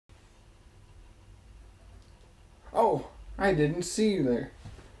Oh, I didn't see you there.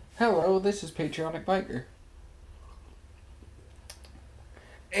 Hello, this is PatrioticBiker.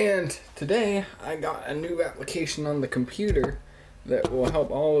 And today I got a new application on the computer that will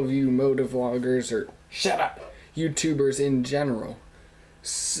help all of you motovloggers or shut up, YouTubers in general.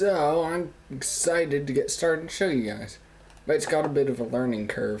 So I'm excited to get started and show you guys. But it's got a bit of a learning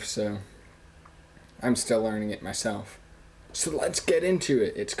curve, so I'm still learning it myself. So let's get into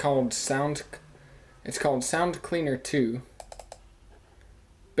it. It's called Sound Cleaner 2.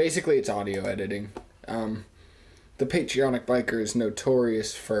 Basically, it's audio editing. The Patriotic Biker is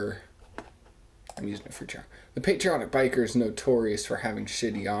notorious for... I'm using it for trial. The Patriotic Biker is notorious for having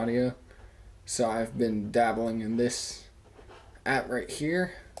shitty audio. So I've been dabbling in this app right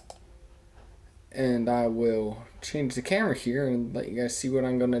here. And I will change the camera here and let you guys see what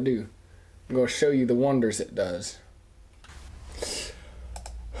I'm going to do. I'm going to show you the wonders it does.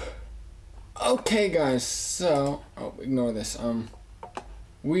 Okay guys, so... Oh, ignore this.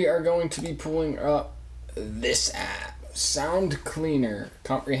 We are going to be pulling up this app, Sound Cleaner,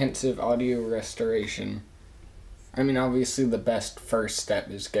 Comprehensive Audio Restoration. I mean, obviously the best first step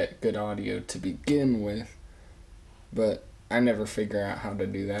is get good audio to begin with, but I never figure out how to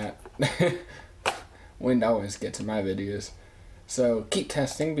do that. Wind always gets in my videos. So keep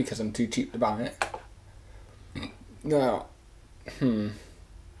testing because I'm too cheap to buy it. Now,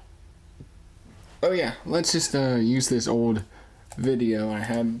 oh yeah, let's just use this old video I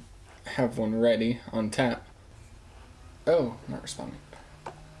have one ready on tap. Oh, not responding.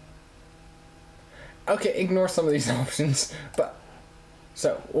 Okay, ignore some of these options, but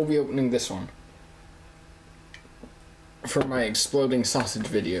so we'll be opening this one for my exploding sausage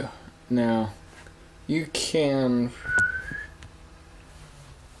video. Now, you can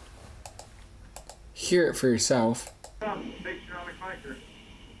hear it for yourself. PatrioticBiker,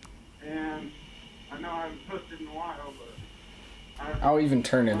 and I know I haven't posted in a while, but I'll even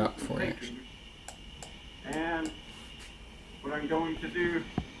turn it up for you. And what I'm going to do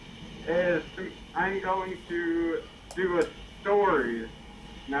is I'm going to do a story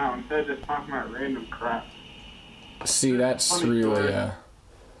now instead of just talking about random crap. See, that's really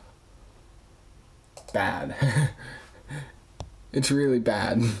bad. It's really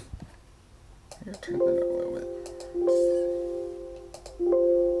bad. I'm gonna turn that up a little bit.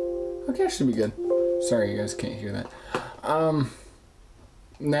 Okay, that should be good. Sorry you guys can't hear that.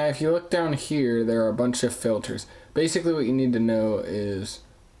 Now if you look down here, there are a bunch of filters. Basically what you need to know is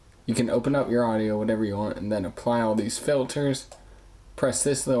you can open up your audio, whatever you want, and then apply all these filters. Press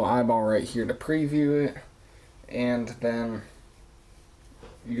this little eyeball right here to preview it, and then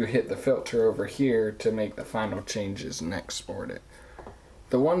you hit the filter over here to make the final changes and export it.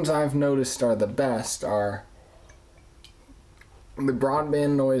 The ones I've noticed are the best are the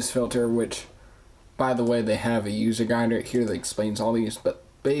broadband noise filter, which, by the way, they have a user guide right here that explains all these, but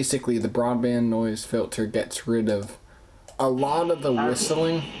basically the broadband noise filter gets rid of a lot of the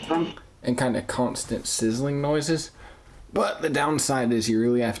whistling and kind of constant sizzling noises, but the downside is you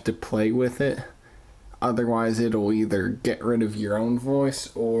really have to play with it. Otherwise it'll either get rid of your own voice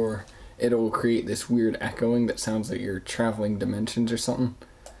or it'll create this weird echoing that sounds like you're traveling dimensions or something.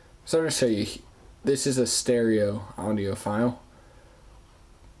 So to show you, this is a stereo audio file.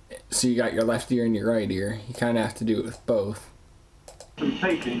 So you got your left ear and your right ear. You kind of have to do it with both.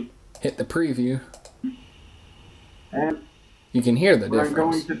 Hit the preview. And you can hear the what difference. I'm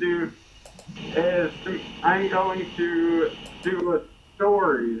going to do is I'm going to do a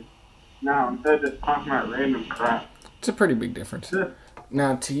story now instead of just talking about random crap. It's a pretty big difference.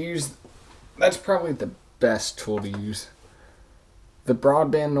 Now to use, that's probably the best tool to use. The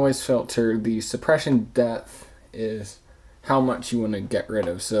broadband noise filter, the suppression depth is how much you want to get rid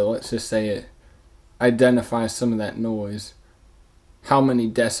of. So let's just say it identifies some of that noise. How many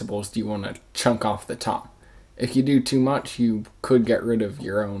decibels do you want to chunk off the top? If you do too much, you could get rid of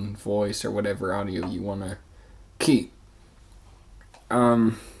your own voice or whatever audio you want to keep.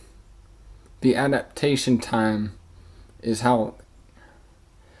 The adaptation time is how...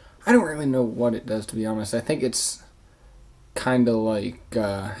 I don't really know what it does, to be honest. I think it's kind of like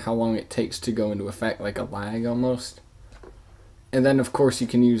how long it takes to go into effect, like a lag almost. And then of course you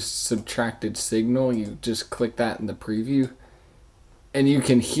can use subtracted signal. You just click that in the preview and you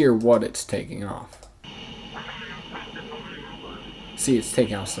can hear what it's taking off. See, it's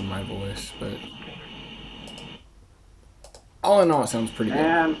taking off some of my voice, but all in all it sounds pretty good.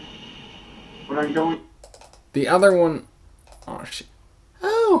 And what I'm going... The other one... Oh shit.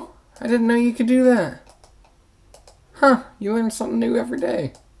 Oh! I didn't know you could do that. Huh, you learn something new every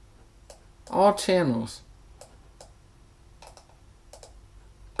day. All channels.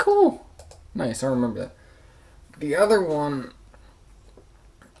 Cool. Nice, I remember that. The other one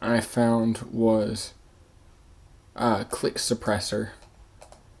I found was click suppressor.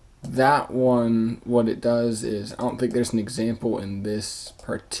 That one, what it does is, I don't think there's an example in this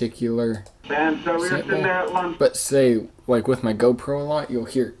particular And so we were sitting there at lunch. but say, like with my GoPro a lot, you'll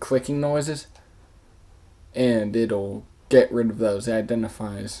hear clicking noises, and it'll get rid of those. It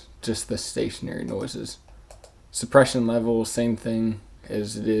identifies just the stationary noises. Suppression level, same thing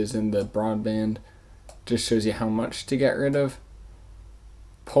as it is in the broadband, just shows you how much to get rid of.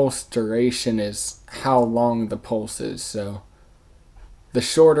 Pulse duration is how long the pulse is, so the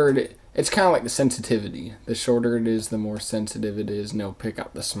shorter it's kind of like the sensitivity. The shorter it is, the more sensitive it is, and it'll pick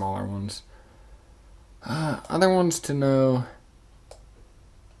up the smaller ones. Other ones to know.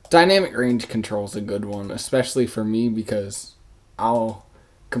 Dynamic range control is a good one, especially for me, because I'll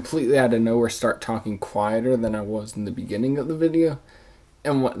completely out of nowhere start talking quieter than I was in the beginning of the video.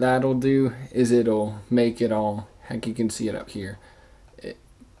 And what that'll do is it'll make it all, heck, you can see it up here.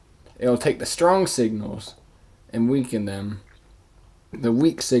 It'll take the strong signals and weaken them, the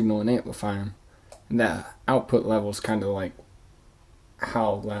weak signal and amplify them. And that output level is kind of like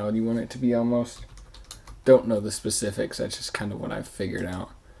how loud you want it to be almost. Don't know the specifics, that's just kind of what I've figured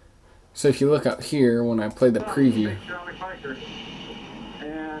out. So if you look up here, when I play the preview,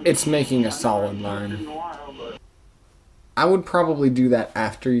 it's making a solid line. I would probably do that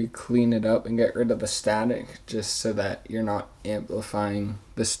after you clean it up and get rid of the static, just so that you're not amplifying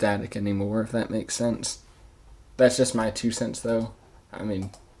the static anymore, if that makes sense. That's just my 2 cents though. I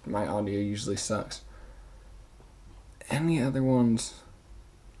mean, my audio usually sucks. Any other ones?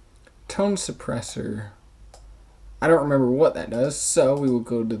 Tone suppressor. I don't remember what that does, so we will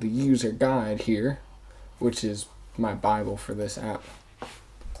go to the user guide here, which is my Bible for this app.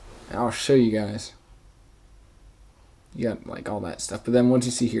 And I'll show you guys. You got like all that stuff, but then once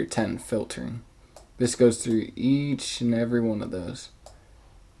you see here 10, filtering. This goes through each and every one of those.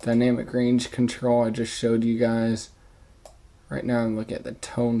 Dynamic range control, I just showed you guys. Right now I'm looking at the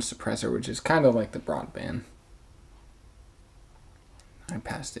tone suppressor, which is kind of like the broadband. I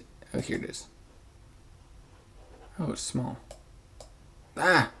passed it. Oh, here it is. Oh, it's small.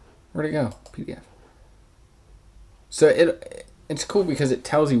 Ah! Where'd it go? PDF. So it's cool because it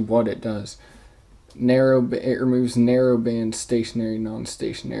tells you what it does. It removes narrowband stationary,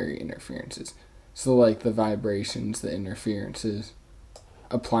 non-stationary interferences. So like the vibrations, the interferences,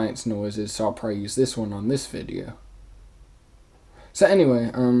 appliance noises. So I'll probably use this one on this video. So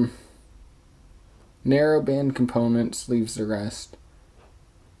anyway, narrowband components leaves the rest.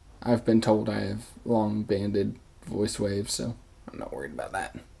 I've been told I have long banded voice waves, so I'm not worried about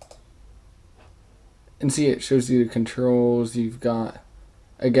that. And see, it shows you the controls. You've got,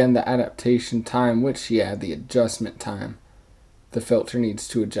 again, the adaptation time, which, yeah, the adjustment time. The filter needs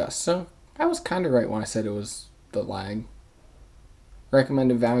to adjust. So I was kind of right when I said it was the lag.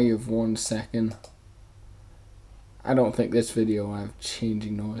 Recommended value of 1 second. I don't think this video will have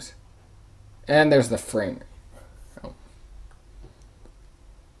changing noise. And there's the frame rate. Oh.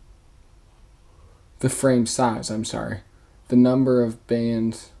 The frame size, I'm sorry. The number of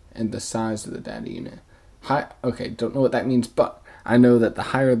bands and the size of the data unit. Okay, don't know what that means, but I know that the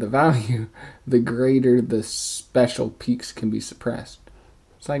higher the value, the greater the special peaks can be suppressed.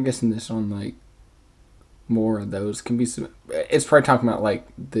 So I'm guessing this one, like, more of those can be it's probably talking about like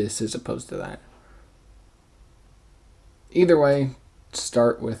this as opposed to that. Either way,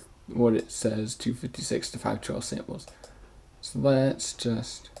 start with what it says, 256 to 512 samples. So let's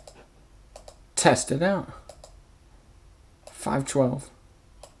just test it out. 512.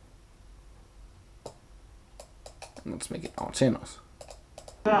 And let's make it all channels.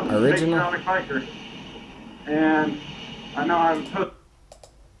 Original. PatrioticBiker. And I know I'm supposed.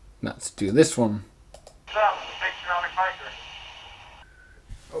 Let's do this one. PatrioticBiker.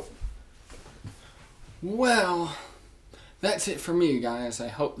 Oh. Well, that's it for me, guys. I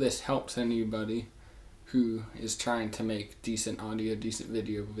hope this helps anybody who is trying to make decent audio, decent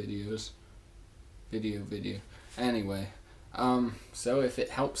videos. Anyway, so if it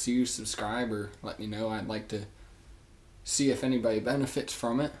helps you, subscribe or let me know. I'd like to see if anybody benefits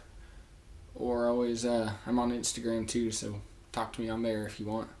from it. Or always, I'm on Instagram too, so talk to me on there if you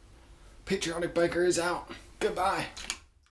want. PatrioticBiker is out. Goodbye.